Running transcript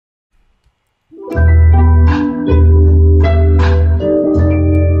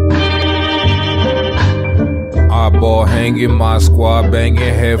hanging, my squad banging,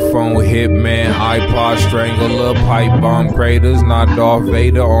 headphone hitman, iPod strangler, pipe bomb craters, not Darth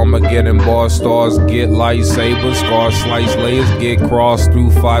Vader, Armageddon bar stars, get lightsabers, scar slice layers, get crossed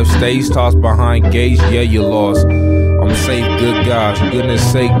through 5 states, tossed behind gates, yeah you lost. I'm safe, good guys,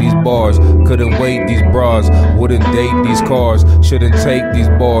 goodness sake, these bars couldn't wait, these bras wouldn't date these cars, shouldn't take these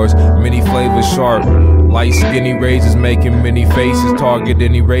bars, many flavors sharp, light skinny razors making many faces, target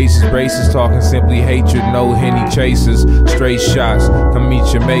any races, braces talking simply hatred, no Henny chasers, straight shots, come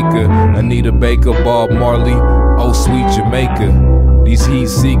meet your maker, Anita Baker, Bob Marley, oh sweet Jamaica. These heat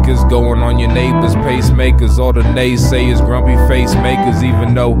seekers going on your neighbors, pacemakers, all the naysayers, grumpy face makers,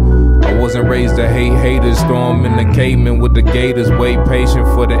 even though I wasn't raised to hate haters, storm in the caveman with the gators, wait patient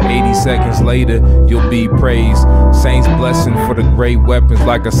for the 80 seconds later, you'll be praised. Saints blessing for the great weapons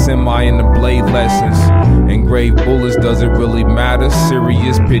like a semi in the blade lessons. Engraved bullets, does it really matter?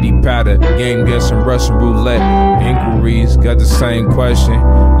 Serious pity patter, game guessing Russian roulette. Inquiries, got the same question.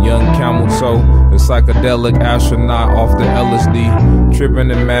 Young camel toe, the psychedelic astronaut off the LSD.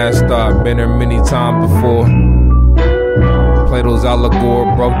 Tripping in mad stop, been there many times before. Plato's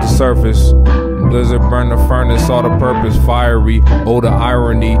Allegor broke the surface. Blizzard burned the furnace, all the purpose, fiery. Oh the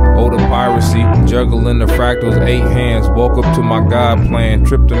irony, oh the piracy. Juggling the fractals, 8 hands. Woke up to my God plan.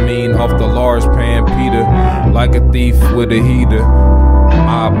 Tryptamine off the large pan. Peter, like a thief with a heater.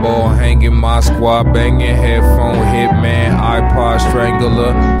 Eyeball hanging, my squad banging, headphone hitman, iPod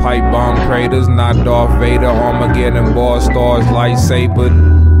strangler, pipe bomb craters, not Darth Vader, Armageddon bar stars,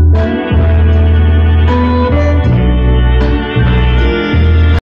 lightsaber.